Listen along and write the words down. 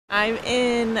I'm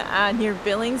in near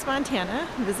Billings, Montana,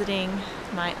 visiting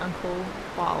my Uncle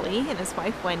Wally and his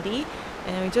wife Wendy.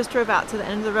 And we just drove out to the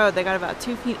end of the road. They got about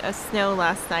 2 feet of snow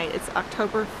last night. It's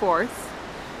October 4th,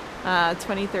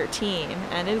 2013.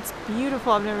 And it's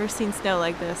beautiful. I've never seen snow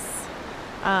like this.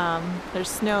 There's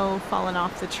snow falling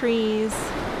off the trees.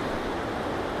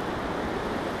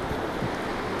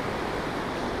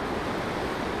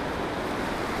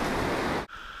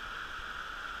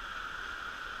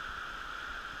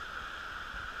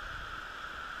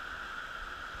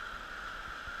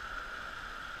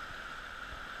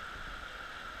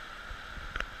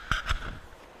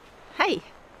 Hi!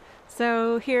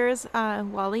 So here's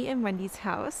Wally and Wendy's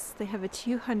house. They have a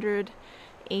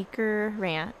 200-acre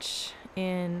ranch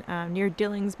in near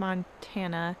Billings,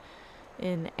 Montana,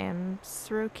 in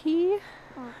Amsroki.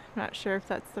 I'm not sure if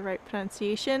that's the right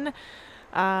pronunciation,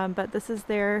 but this is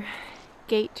their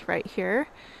gate right here.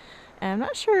 And I'm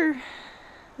not sure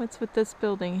what's with this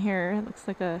building here. It looks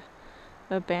like a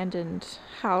abandoned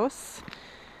house.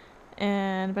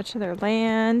 And a bunch of their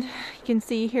land. You can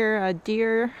see here a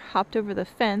deer hopped over the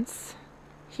fence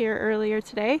here earlier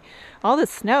today. All the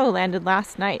snow landed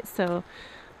last night, so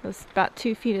it was about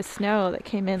 2 feet of snow that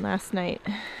came in last night.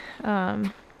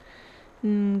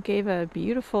 And gave a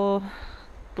beautiful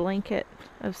blanket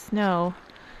of snow.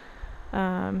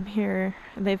 Here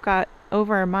they've got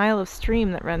over a mile of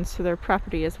stream that runs through their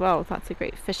property as well, with lots of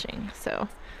great fishing, so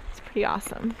it's pretty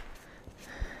awesome.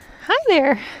 Hi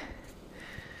there!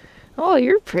 Oh,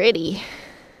 you're pretty.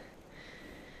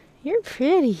 You're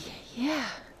pretty. Yeah.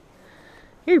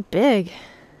 You're big.